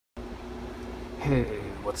Hey,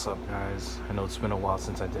 what's up guys? I know it's been a while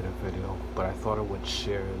since I did a video, but I thought I would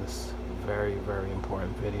share this very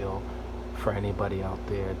important video for anybody out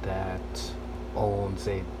there that owns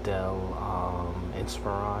a DELL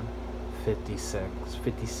Inspiron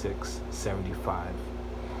 5675.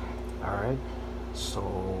 Alright,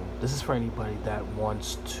 so this is for anybody that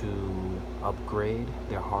wants to upgrade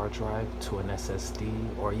their hard drive to an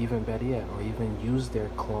SSD, or even better yet, or even use their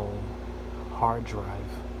clone hard drive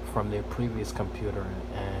from their previous computer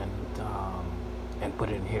and put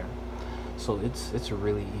it in here. So it's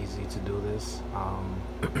really easy to do this.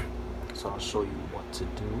 So I'll show you what to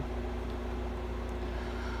do.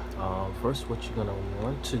 First, what you're gonna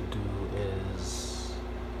want to do is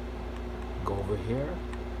go over here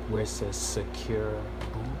where it says secure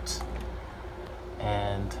boot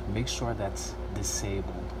and make sure that's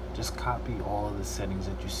disabled. Just copy all of the settings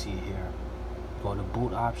that you see here. Go to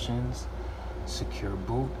boot options, secure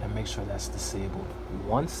boot, and make sure that's disabled.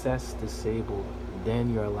 Once that's disabled,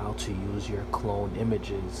 then you're allowed to use your clone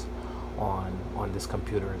images on this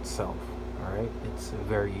computer itself. All right, it's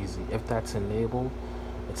very easy. If that's enabled,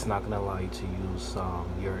 it's not going to allow you to use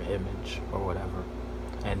your image or whatever,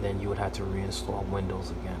 and then you would have to reinstall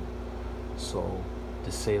Windows again. So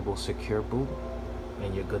disable secure boot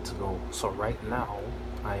and you're good to go. So right now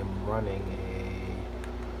I am running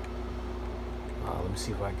a let me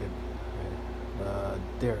see if I could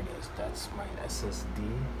there it is. That's my SSD,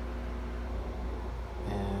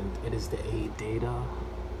 and it is the ADATA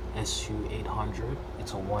SU800.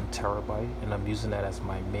 It's a 1 terabyte, and I'm using that as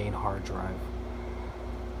my main hard drive.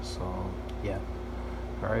 So yeah,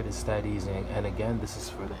 all right, it's that easy. And again, this is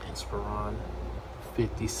for the Inspiron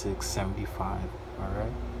 5675. all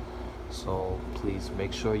right, so please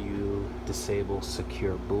make sure you disable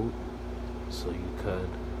secure boot so you could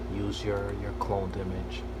use your cloned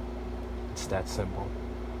image. It's that simple.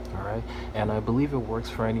 All right, and I believe it works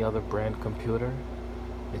for any other brand computer.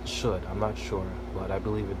 It should, I'm not sure, but I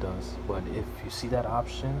believe it does. But if you see that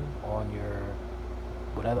option on your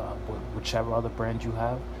whichever other brand you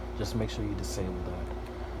have, just make sure you disable that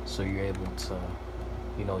so you're able to,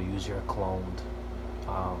 you know, use your cloned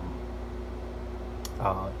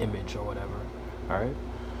image or whatever. All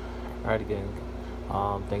right, again,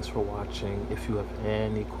 thanks for watching. If you have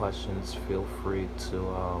any questions, feel free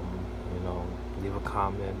to you know, leave a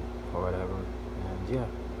comment or whatever. And yeah,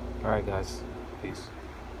 all right guys, peace.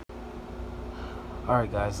 All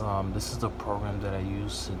right guys, this is the program that I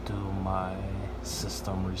use to do my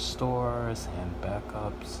system restores and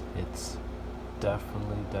backups. It's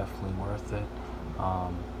definitely worth it.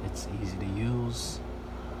 It's easy to use.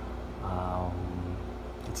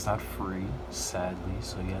 It's not free, sadly,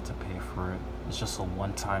 so you have to pay for it. It's just a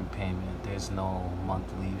one-time payment. There's no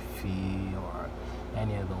monthly fee or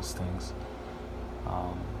any of those things.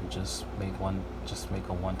 Just make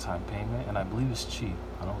a one-time payment, and I believe it's cheap.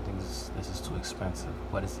 I don't think this is too expensive,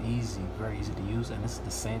 but it's easy, very easy to use, and this is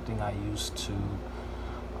the same thing I used to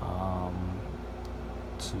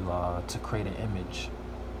create an image,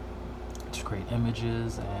 to create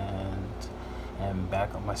images and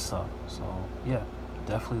back up my stuff. So yeah,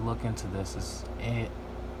 definitely look into this. It's a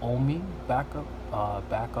OMI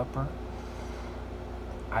backupper.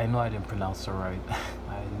 I know I didn't pronounce it right.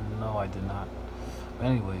 I know I did not. But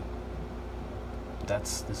anyway,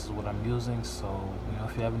 this is what I'm using. So, you know,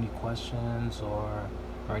 if you have any questions or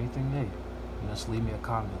anything, hey, just leave me a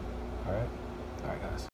comment. All right, guys.